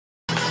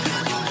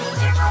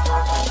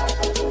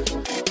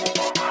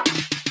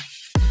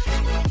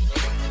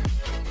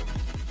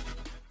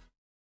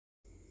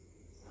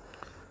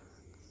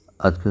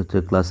আজকে হচ্ছে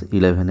ক্লাস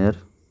 11-এর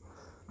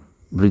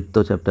বৃত্ত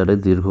চ্যাপ্টারে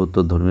দীর্ঘ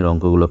উত্তরধর্মীর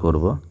অঙ্কগুলো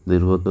করব।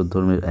 দীর্ঘ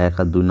উত্তরধর্মীর 1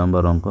 আর 2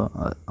 নম্বর অঙ্ক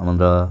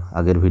আমরা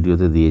আগের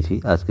ভিডিওতে দিয়েছি।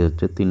 আজকে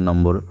হচ্ছে 3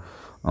 নম্বর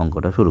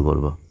অঙ্কটা শুরু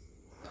করব।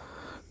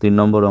 3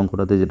 নম্বর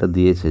অঙ্কটাতে যেটা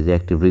দিয়েছে যে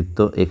একটি বৃত্ত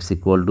x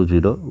 =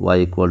 0,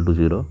 y =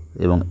 0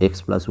 এবং x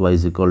 + y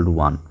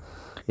 = 1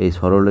 এই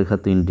সরলরেখা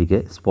তিনটিকে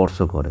স্পর্শ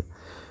করে।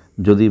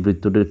 যদি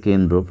বৃত্তটির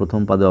কেন্দ্র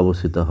প্রথম পাদে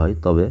অবস্থিত হয়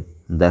তবে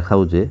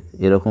দেখাও যে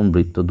এরকম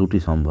বৃত্ত দুটি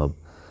সম্ভব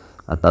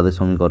আর তাদের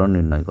সমীকরণ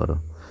নির্ণয় করো।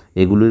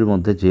 এগুলির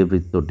মধ্যে যে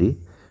বৃত্তটি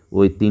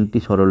ওই তিনটি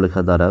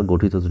সরলরেখা দ্বারা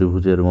গঠিত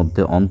ত্রিভুজের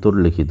মধ্যে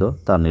অন্তর্লিখিত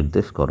তা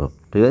নির্দেশ করো।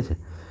 ঠিক আছে,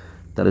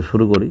 তাহলে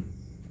শুরু করি।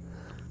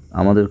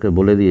 আমাদেরকে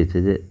বলে দিয়েছে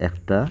যে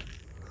একটা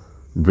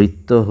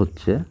বৃত্ত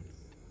হচ্ছে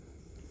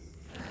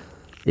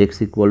x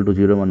 =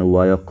 0 মানে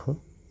y অক্ষ,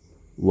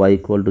 y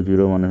 =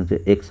 0 মানে হচ্ছে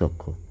x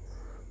অক্ষ।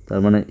 তার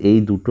মানে এই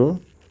দুটো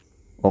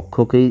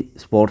অক্ষকেই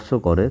স্পর্শ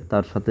করে,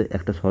 তার সাথে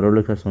একটা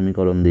সরলরেখার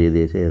সমীকরণ দিয়ে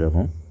দিয়েছে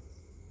এরকম।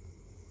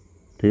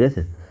 ঠিক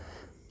আছে,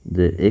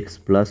 যে x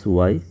 +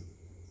 y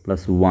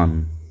 + 1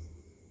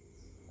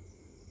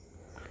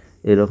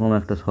 এরকম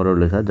একটা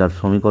সরলরেখা যার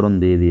সমীকরণ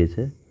দিয়ে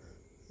দিয়েছে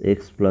x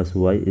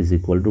 + y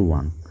 =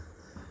 1।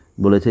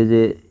 বলেছে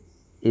যে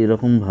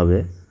এরকমভাবে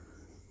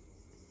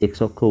x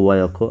অক্ষ, y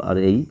অক্ষ আর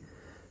এই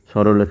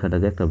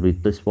সরলরেখাটাকে একটা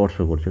বৃত্ত স্পর্শ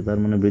করছে। তার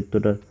মানে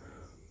বৃত্তটার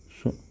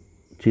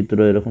চিত্র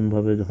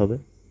এরকমভাবে হবে।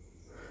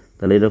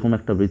 তাহলে এরকম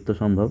একটা বৃত্ত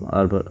সম্ভব।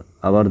 আর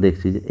আবার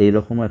দেখছি যে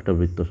এইরকমও একটা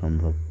বৃত্ত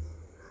সম্ভব।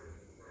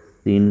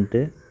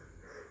 তিনটে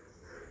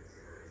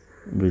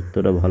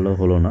বৃত্তটা ভালো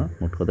হলো না,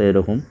 মোট কথা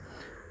এরকম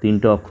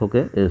তিনটে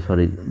অক্ষকে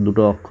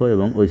দুটো অক্ষ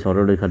এবং ওই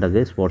সরলরেখাটাকে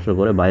স্পর্শ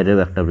করে বাইরেও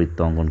একটা বৃত্ত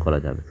অঙ্কন করা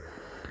যাবে।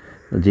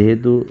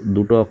 যেহেতু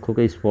দুটো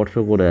অক্ষকেই স্পর্শ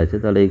করে আছে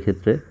তাহলে এই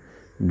ক্ষেত্রে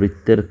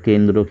বৃত্তের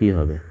কেন্দ্র কি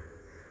হবে,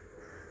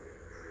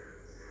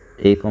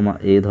 a,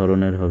 a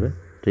ধরনের হবে।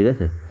 ঠিক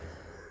আছে,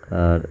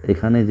 আর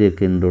এখানে যে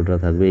কেন্দ্রটা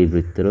থাকবে এই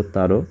বৃত্তেরও,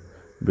 তারও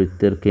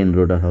বৃত্তের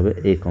কেন্দ্রটা হবে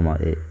a,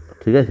 a।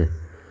 ঠিক আছে,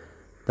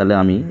 তাহলে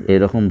আমি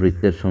এরকম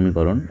বৃত্তের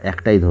সমীকরণ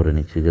একটাই ধরে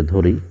নিচ্ছি, যে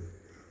ধরি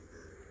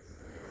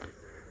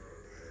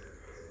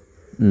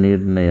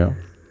নির্ণেয়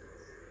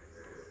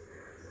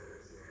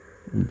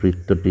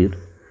বৃত্তটির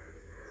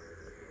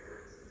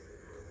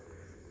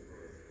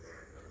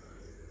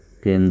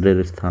কেন্দ্রের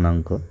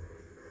স্থানাঙ্ক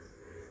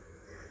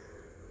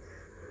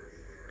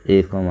a,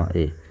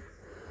 a।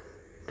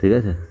 ঠিক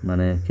আছে,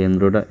 মানে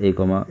কেন্দ্রটা a,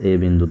 a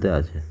বিন্দুতে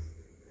আছে।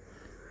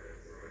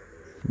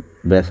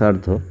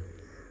 ব্যাসার্ধ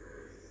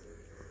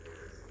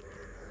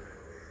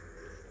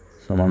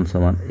সমান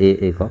সমান a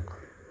একক।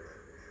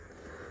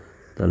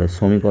 তাহলে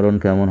সমীকরণ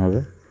কেমন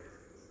হবে?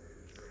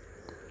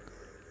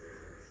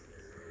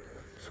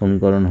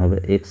 সমীকরণ হবে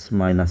x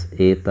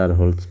 - a তার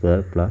whole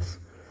square plus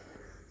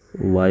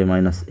y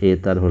 - a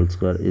তার হোল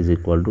স্কোয়ার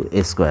 =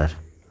 a স্কোয়ার।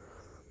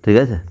 ঠিক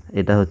আছে,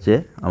 এটা হচ্ছে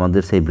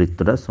আমাদের সেই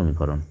বৃত্তটার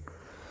সমীকরণ।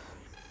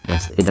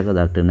 ব্যাস, এটাকে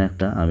দাগ টেনে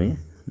একটা আমি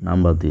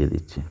নাম্বার দিয়ে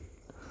দিচ্ছি।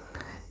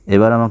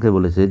 এবার আমাকে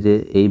বলেছে যে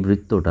এই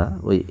বৃত্তটা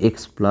ওই x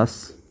 +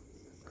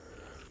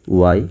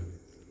 y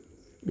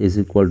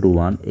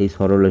 = 1 এই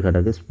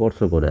সরলরেখাটাকে স্পর্শ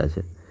করে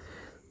আছে।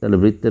 তাহলে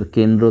বৃত্তের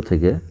কেন্দ্র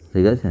থেকে,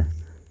 ঠিক আছে,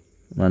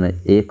 মানে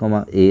a,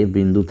 a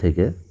বিন্দু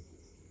থেকে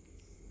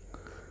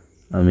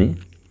আমি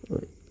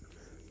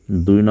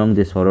 2 নং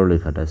যে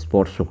সরলরেখাটা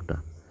স্পর্শকটা,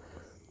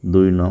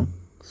 2 নং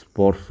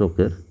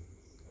স্পর্শকের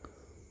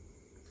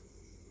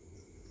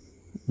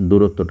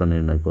দূরত্বটা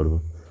নির্ণয় করব।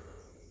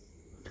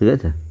 ঠিক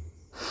আছে,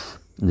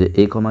 যে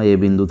a, a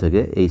বিন্দু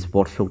থেকে এই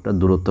স্পর্শকটার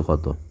দূরত্ব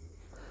কত,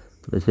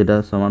 তাহলে সেটা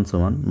সমান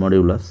সমান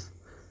মডিউলাস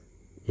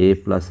a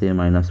 + a -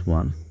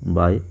 1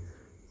 বাই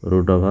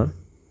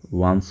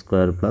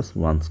 √1² +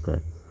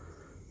 1²,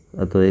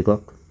 এত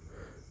একক।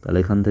 তাহলে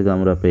এখান থেকে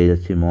আমরা পেয়ে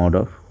যাচ্ছি মড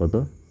অফ কত,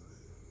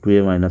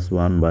 2a -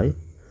 1 বাই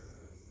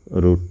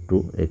 √2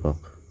 একক।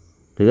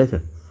 ঠিক আছে,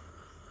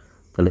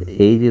 তাহলে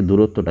এই যে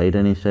দূরত্বটা,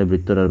 এটা নিশ্চয়ই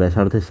বৃত্তটার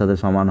ব্যাসার্ধের সাথে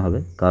সমান হবে,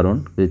 কারণ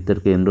বৃত্তের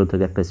কেন্দ্র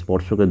থেকে একটা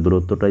স্পর্শকের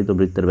দূরত্বটাই তো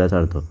বৃত্তের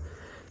ব্যাসার্ধ।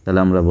 তাহলে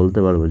আমরা বলতে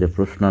পারবো যে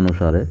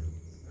প্রশ্নানুসারে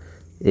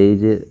এই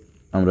যে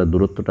আমরা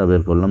দূরত্বটা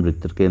বের করলাম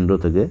বৃত্তের কেন্দ্র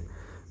থেকে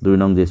 2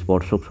 নং যে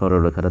স্পর্শক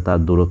সরলরেখাটা তার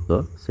দূরত্ব,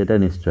 সেটা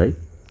নিশ্চয়ই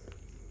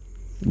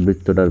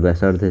বৃত্তটার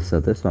ব্যাসার্ধের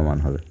সাথে সমান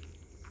হবে।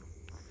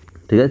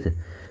 ঠিক আছে,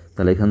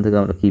 তাহলে এখান থেকে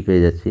আমরা কি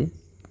পেয়ে যাচ্ছি,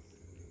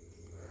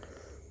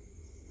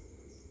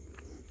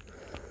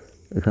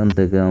 এখান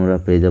থেকে আমরা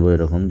পেয়ে যাব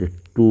এরকম যে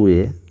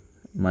 2a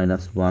 -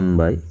 1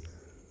 বাই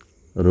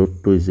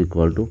 √2 =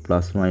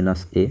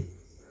 ± a।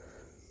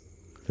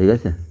 ঠিক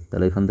আছে,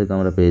 তাহলে এখান থেকে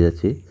আমরা পেয়ে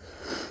যাচ্ছি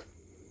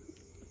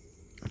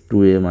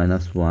 2a -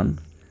 1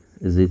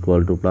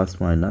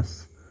 ±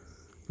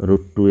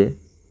 √2a।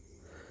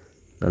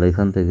 তাহলে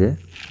এখান থেকে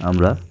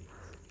আমরা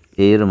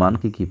a এর মান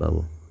কি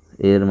পাবো,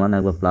 a এর মান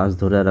একবার প্লাস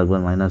ধরে আর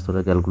একবার মাইনাস ধরে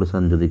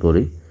ক্যালকুলেশন যদি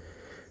করি,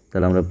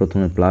 তাহলে আমরা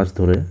প্রথমে প্লাস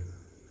ধরে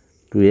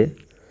 2a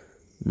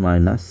 -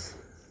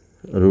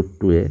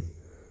 √2a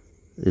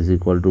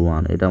 =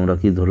 1, এটা আমরা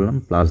কি ধরলাম,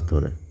 প্লাস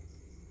ধরে।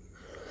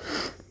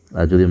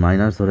 আর যদি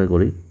মাইনাস ধরে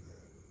করি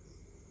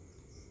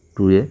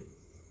 2a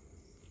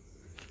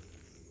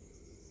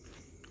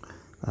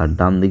আর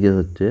ডান দিকে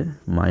হচ্ছে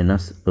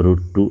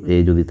 -√2a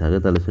যদি থাকে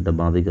তাহলে সেটা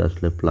বাঁ দিকে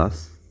আসলে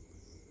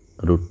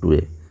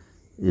 +√2a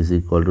ইজ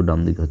ইকুয়াল টু ডান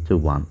দিকে হচ্ছে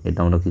 1। এটা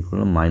আমরা কী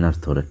করলাম মাইনাস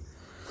ধরে,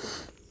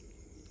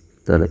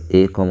 তাহলে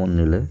a কমন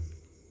নিলে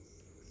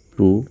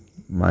 2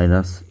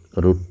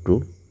 -√2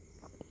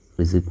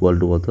 ইজ ইকুয়াল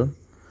টু কত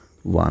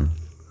 1।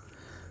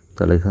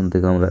 তাহলে এখান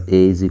থেকে আমরা a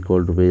ইজ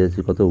ইকুয়াল টু পেয়ে যাচ্ছি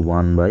কত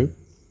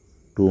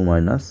 1/2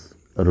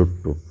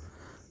 -√2।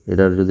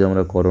 এটার যদি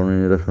আমরা করণীয়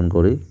নিরসন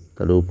করি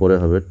তাহলে উপরে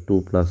হবে 2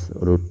 +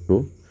 √2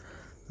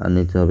 আর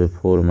নিচে হবে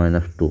 4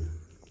 - 2।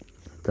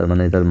 তার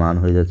মানে এটার মান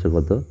হয়ে যাচ্ছে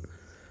কত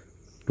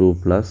 2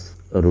 +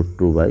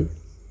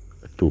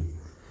 √2/2।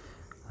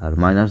 আর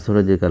মাইনাস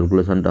ধরে যে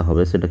ক্যালকুলেশনটা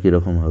হবে সেটা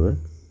কীরকম হবে,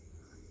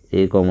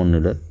 a কমন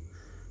নিলে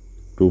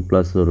 2 +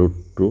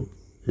 √2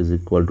 ইজ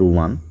ইকুয়াল টু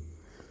 1।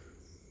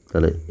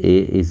 তাহলে a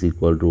ইজ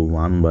ইকুয়াল টু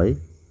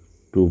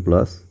 1/2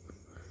 +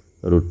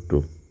 √2।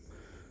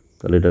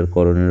 তাহলে এটার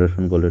করণীয়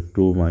নিরসন করলে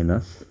 2 -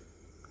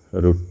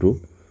 √2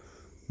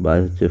 বাই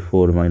হচ্ছে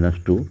 4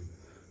 - 2।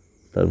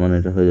 তার মানে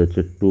এটা হয়ে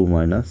যাচ্ছে 2 -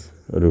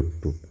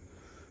 √2।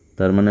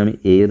 তার মানে আমি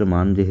a এর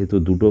মান যেহেতু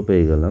দুটো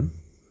পেয়ে গেলাম,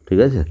 ঠিক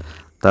আছে,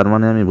 তার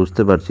মানে আমি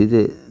বুঝতে পারছি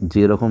যে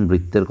যেরকম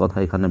বৃত্তের কথা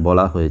এখানে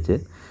বলা হয়েছে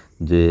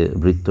যে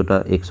বৃত্তটা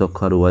x অক্ষ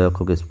আর y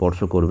অক্ষকে স্পর্শ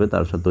করবে,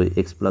 তার সাথে ওই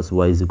x +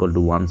 y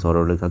 = 1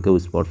 সরলরেখাকেও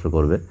স্পর্শ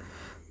করবে,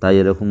 তাই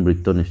এরকম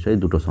বৃত্ত নিশ্চয়ই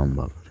দুটো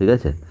সম্ভব। ঠিক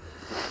আছে,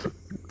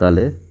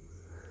 তাহলে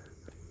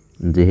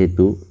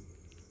যেহেতু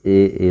a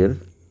এর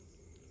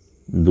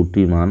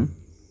দুটি মান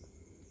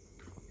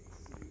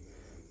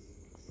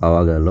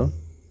পাওয়া গেল,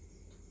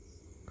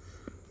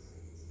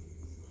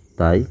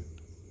 তাই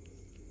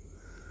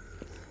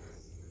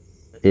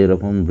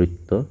এরকম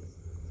বৃত্ত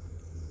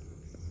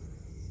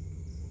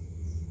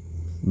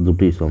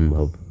দুটি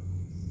সম্ভব।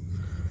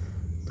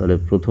 তাহলে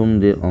প্রথম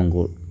যে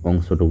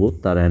অংশটুকু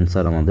তার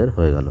অ্যান্সার আমাদের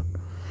হয়ে গেল।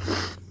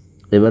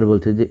 এবার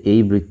বলছে যে এই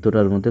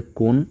বৃত্তটার মধ্যে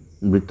কোন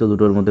বৃত্ত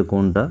দুটোর মধ্যে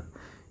কোনটা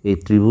এই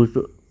ত্রিভুজ,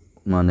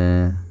 মানে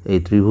এই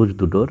ত্রিভুজ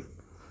দুটোর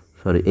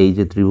এই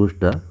যে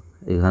ত্রিভুজটা,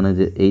 এখানে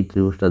যে এই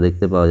ত্রিভুজটা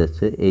দেখতে পাওয়া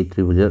যাচ্ছে এই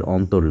ত্রিভুজের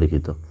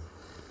অন্তর্লিখিত।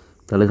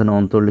 তাহলে এখানে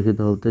অন্তর্লিখিত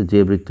হতে যে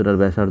বৃত্তটার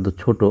ব্যাসার্ধ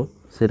ছোট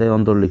সেটাই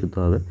অন্তর্লিখিত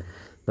হবে।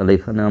 তাহলে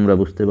এখানে আমরা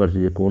বুঝতে পারছি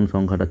যে কোন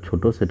সংখ্যাটা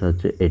ছোট, সেটা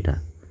হচ্ছে এটা।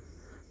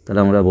 তাহলে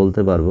আমরা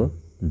বলতে পারবো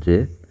যে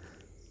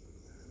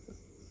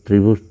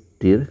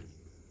ত্রিভুজটির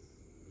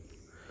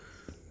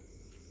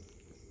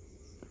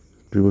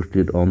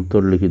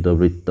অন্তর্লিখিত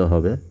বৃত্ত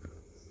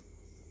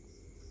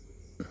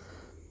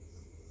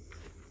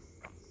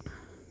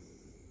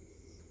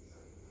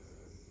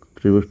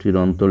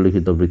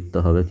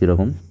হবে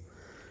কীরকম,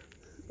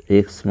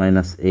 x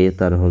 - a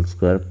তার whole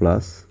square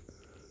plus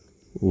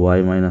y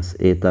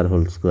 - a তার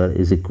whole square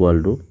is equal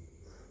to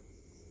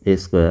a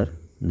square,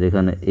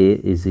 যেখানে a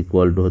ইজ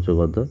ইকুয়াল টু হচ্ছে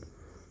কত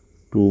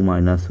 2 -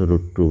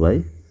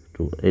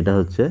 √2/2। এটা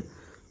হচ্ছে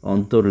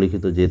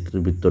অন্তর্লিখিত যে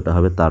বৃত্তটা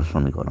হবে তার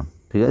সমীকরণ।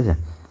 ঠিক আছে,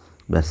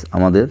 ব্যাস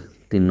আমাদের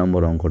 3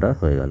 নম্বর অঙ্কটা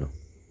হয়ে গেল।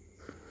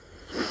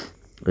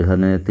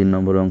 এখানে 3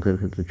 নম্বর অঙ্কের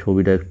ক্ষেত্রে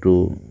ছবিটা একটু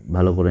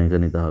ভালো করে এঁকে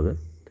নিতে হবে।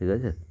 ঠিক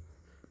আছে।